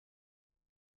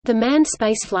The Manned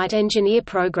Spaceflight Engineer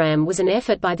Program was an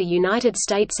effort by the United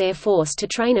States Air Force to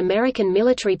train American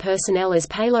military personnel as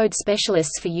payload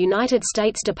specialists for United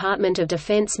States Department of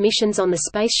Defense missions on the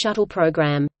Space Shuttle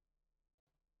program.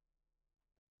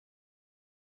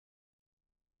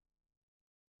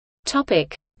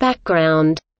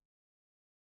 Background.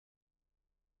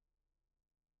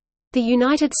 The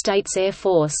United States Air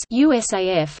Force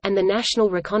 (USAF) and the National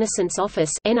Reconnaissance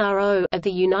Office (NRO) of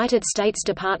the United States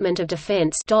Department of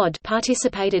Defense (DoD)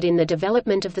 participated in the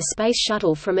development of the Space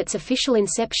Shuttle from its official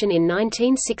inception in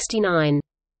 1969.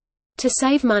 To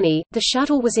save money, the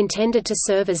shuttle was intended to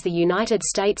serve as the United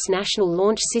States national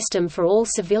launch system for all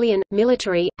civilian,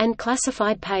 military, and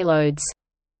classified payloads.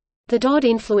 The DoD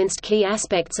influenced key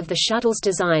aspects of the shuttle's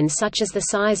design such as the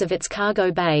size of its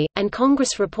cargo bay, and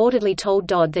Congress reportedly told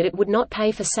DoD that it would not pay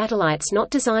for satellites not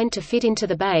designed to fit into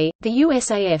the bay. The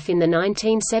USAF in the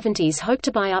 1970s hoped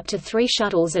to buy up to 3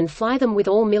 shuttles and fly them with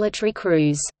all military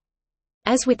crews.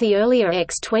 As with the earlier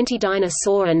X-20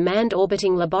 Dyna-Soar and Manned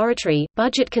Orbiting Laboratory,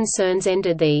 budget concerns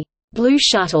ended the Blue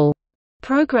Shuttle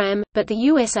program, but the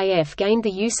USAF gained the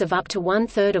use of up to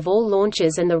 1/3 of all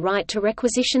launches and the right to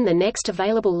requisition the next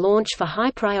available launch for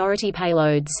high-priority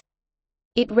payloads.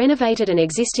 It renovated an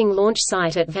existing launch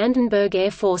site at Vandenberg Air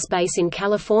Force Base in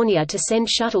California to send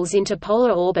shuttles into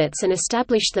polar orbits and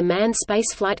established the Manned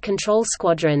Spaceflight Control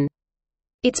Squadron.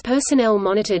 Its personnel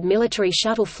monitored military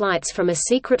shuttle flights from a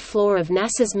secret floor of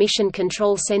NASA's Mission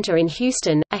Control Center in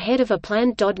Houston, ahead of a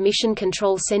planned DoD Mission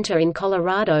Control Center in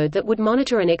Colorado that would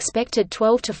monitor an expected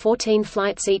 12 to 14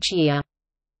 flights each year.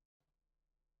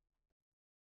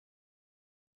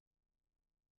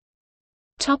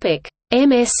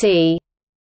 MSE.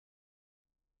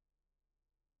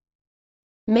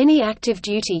 Many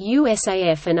active-duty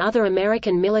USAF and other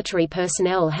American military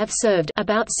personnel have served,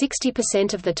 about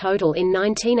 60% of the total in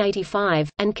 1985,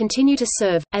 and continue to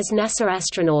serve, as NASA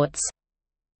astronauts.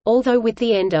 Although with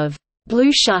the end of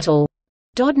Blue Shuttle,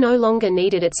 DoD no longer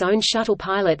needed its own shuttle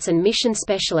pilots and mission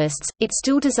specialists, it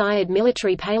still desired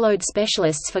military payload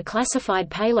specialists for classified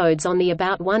payloads on the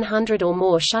about 100 or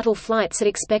more shuttle flights it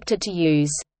expected to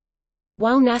use.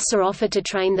 While NASA offered to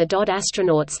train the DoD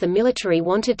astronauts, the military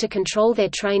wanted to control their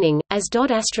training, as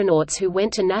DoD astronauts who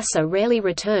went to NASA rarely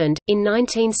returned. In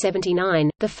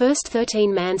 1979, the first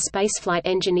 13 manned spaceflight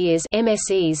engineers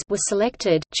 (MSEs) were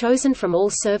selected, chosen from all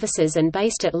services and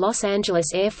based at Los Angeles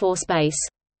Air Force Base.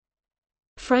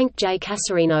 Frank J.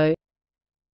 Casarino,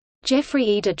 Jeffrey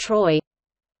E. DeTroy,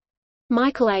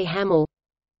 Michael A. Hamill,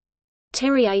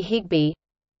 Terry A. Higbee,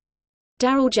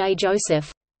 Darrell J.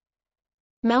 Joseph,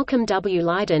 Malcolm W.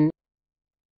 Lydon,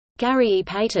 Gary E.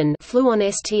 Payton flew on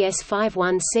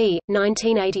STS-51C,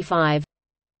 1985.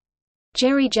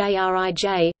 Jerry J.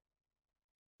 Rij,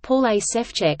 Paul A.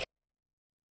 Sefcek,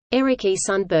 Eric E.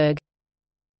 Sundberg,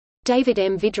 David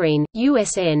M. Vidrine,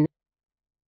 USN,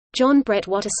 John Brett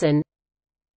Watterson,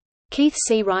 Keith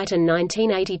C. Wrighton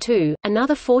 1982.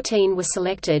 Another 14 were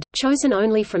selected, chosen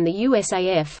only from the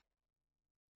USAF.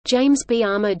 James B.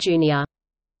 Armour, Jr.,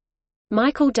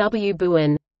 Michael W.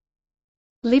 Bowen,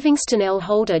 Livingston L.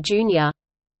 Holder, Jr.,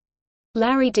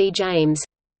 Larry D. James,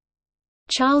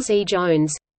 Charles E.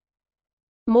 Jones,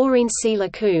 Maureen C.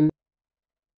 Lacombe,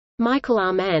 Michael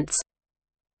R. Mantz,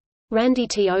 Randy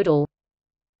T. Odell,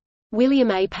 William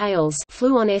A. Pales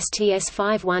flew on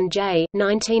STS-51J,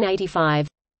 1985.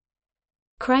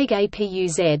 Craig A.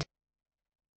 Puz,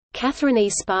 Catherine E.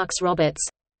 Sparks Roberts,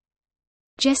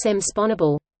 Jess M.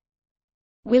 Sponable,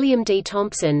 William D.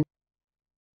 Thompson,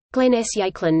 Glenn S.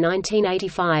 Yakelin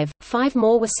 1985. 5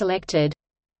 more were selected.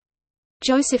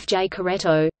 Joseph J.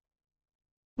 Coretto,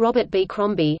 Robert B.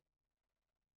 Crombie,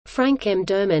 Frank M.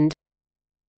 Dermond,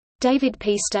 David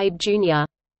P. Stabe, Jr.,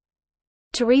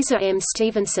 Teresa M.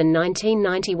 Stevenson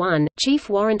 1991. Chief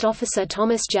Warrant Officer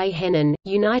Thomas J. Hennon,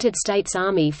 United States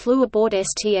Army flew aboard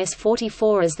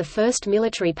STS-44 as the first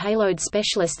military payload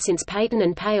specialist since Peyton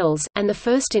and Pales, and the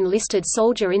first enlisted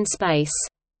soldier in space.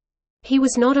 He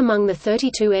was not among the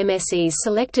 32 MSEs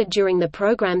selected during the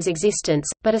program's existence,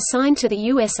 but assigned to the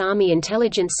U.S. Army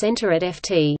Intelligence Center at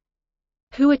Ft.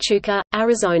 Huachuca,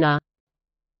 Arizona.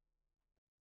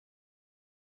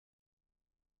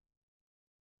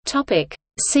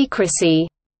 Secrecy.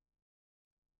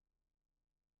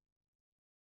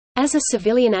 As a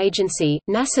civilian agency,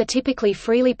 NASA typically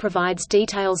freely provides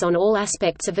details on all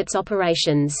aspects of its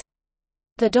operations.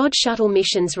 The DoD shuttle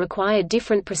missions required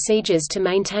different procedures to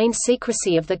maintain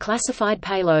secrecy of the classified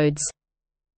payloads.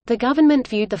 The government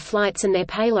viewed the flights and their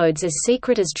payloads as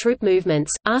secret as troop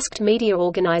movements, asked media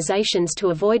organizations to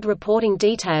avoid reporting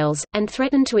details, and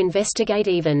threatened to investigate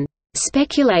even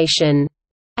speculation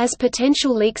as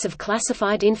potential leaks of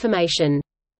classified information.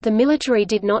 The military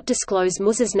did not disclose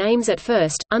MUS's names at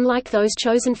first, unlike those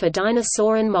chosen for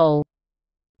Dinosaur and Mole.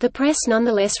 The press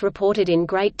nonetheless reported in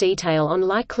great detail on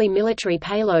likely military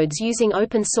payloads using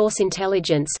open-source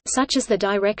intelligence, such as the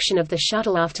direction of the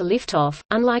shuttle after liftoff.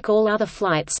 Unlike all other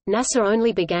flights, NASA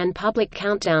only began public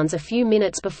countdowns a few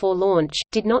minutes before launch,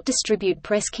 did not distribute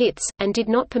press kits, and did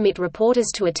not permit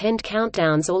reporters to attend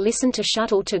countdowns or listen to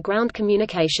shuttle-to-ground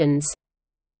communications.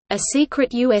 A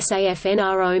secret USAF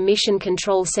NRO Mission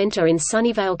Control Center in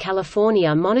Sunnyvale,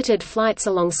 California monitored flights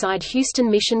alongside Houston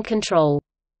Mission Control.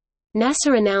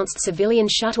 NASA announced civilian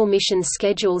shuttle missions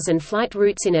schedules and flight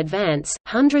routes in advance,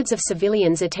 hundreds of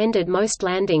civilians attended most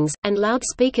landings, and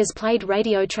loudspeakers played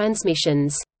radio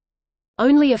transmissions.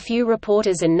 Only a few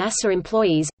reporters and NASA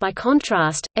employees, by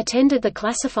contrast, attended the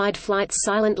classified flight's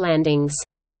silent landings.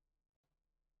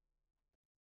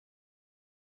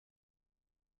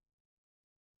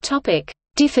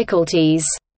 Difficulties.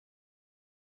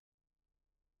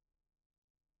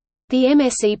 The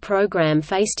MSE program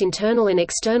faced internal and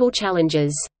external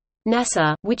challenges.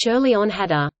 NASA, which early on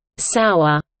had a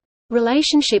 «sour»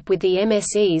 relationship with the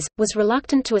MSEs, was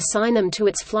reluctant to assign them to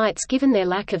its flights given their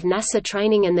lack of NASA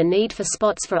training and the need for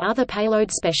spots for other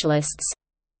payload specialists.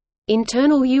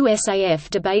 Internal USAF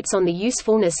debates on the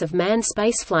usefulness of manned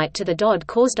spaceflight to the DoD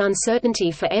caused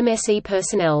uncertainty for MSE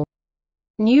personnel.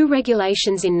 New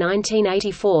regulations in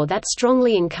 1984 that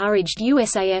strongly encouraged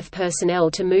USAF personnel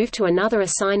to move to another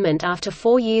assignment after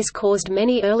 4 years caused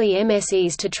many early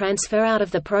MSEs to transfer out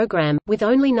of the program, with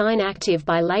only 9 active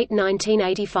by late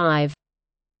 1985.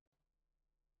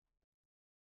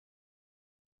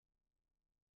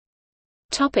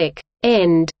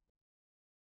 End.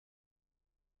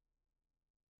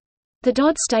 The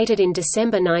DoD stated in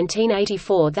December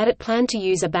 1984 that it planned to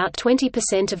use about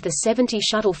 20% of the 70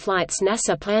 shuttle flights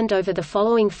NASA planned over the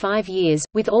following 5 years,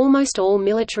 with almost all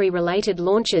military-related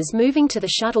launches moving to the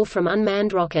shuttle from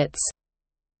unmanned rockets.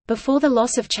 Before the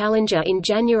loss of Challenger in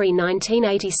January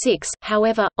 1986,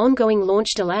 however, ongoing launch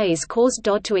delays caused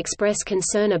DoD to express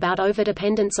concern about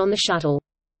overdependence on the shuttle.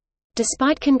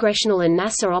 Despite congressional and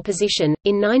NASA opposition,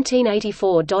 in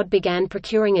 1984 DoD began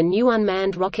procuring a new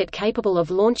unmanned rocket capable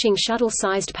of launching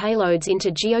shuttle-sized payloads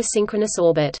into geosynchronous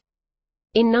orbit.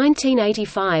 In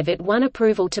 1985 it won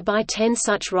approval to buy 10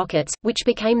 such rockets, which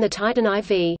became the Titan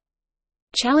IV.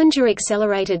 Challenger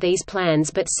accelerated these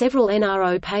plans, but several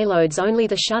NRO payloads only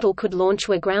the shuttle could launch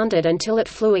were grounded until it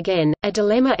flew again, a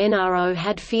dilemma NRO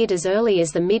had feared as early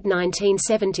as the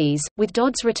mid-1970s. With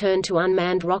DoD's return to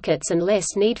unmanned rockets and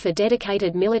less need for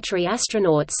dedicated military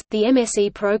astronauts, the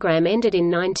MSE program ended in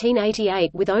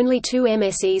 1988 with only 2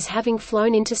 MSEs having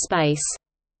flown into space.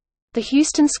 The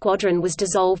Houston Squadron was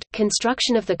dissolved,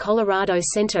 construction of the Colorado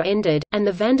Center ended, and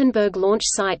the Vandenberg launch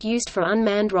site used for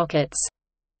unmanned rockets.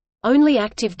 Only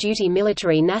active-duty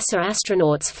military NASA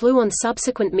astronauts flew on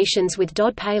subsequent missions with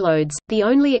DoD payloads, the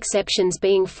only exceptions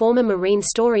being former Marine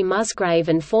Story Musgrave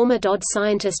and former DoD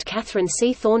scientist Catherine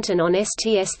C. Thornton on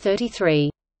STS-33.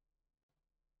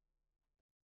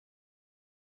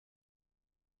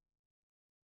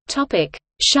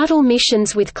 Shuttle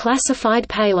missions with classified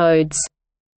payloads.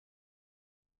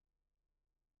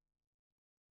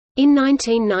 In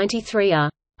 1993 a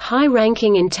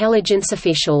high-ranking intelligence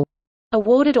official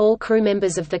awarded all crew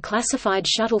members of the classified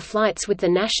shuttle flights with the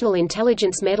National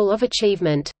Intelligence Medal of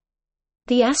Achievement.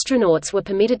 The astronauts were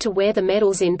permitted to wear the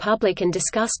medals in public and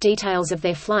discuss details of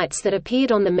their flights that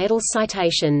appeared on the medal's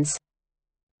citations.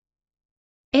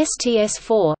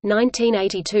 STS-4,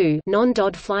 1982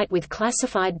 non-DoD flight with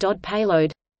classified DoD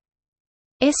payload.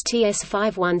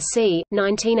 STS-51C,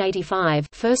 1985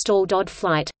 first all-DoD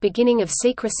flight, beginning of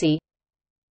Secrecy.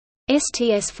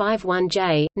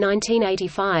 STS-51J,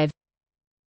 1985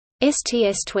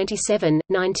 STS-27,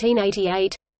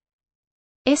 1988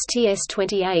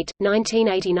 STS-28,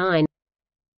 1989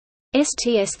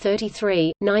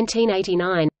 STS-33,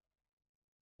 1989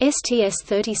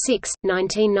 STS-36,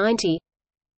 1990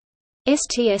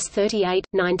 STS-38,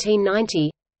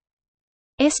 1990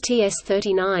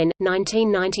 STS-39,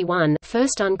 1991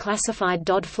 first unclassified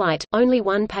DoD flight, only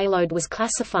one payload was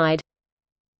classified.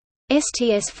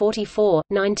 STS-44,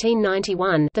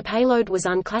 1991 the payload was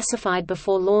unclassified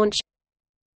before launch.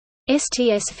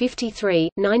 STS-53,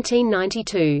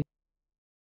 1992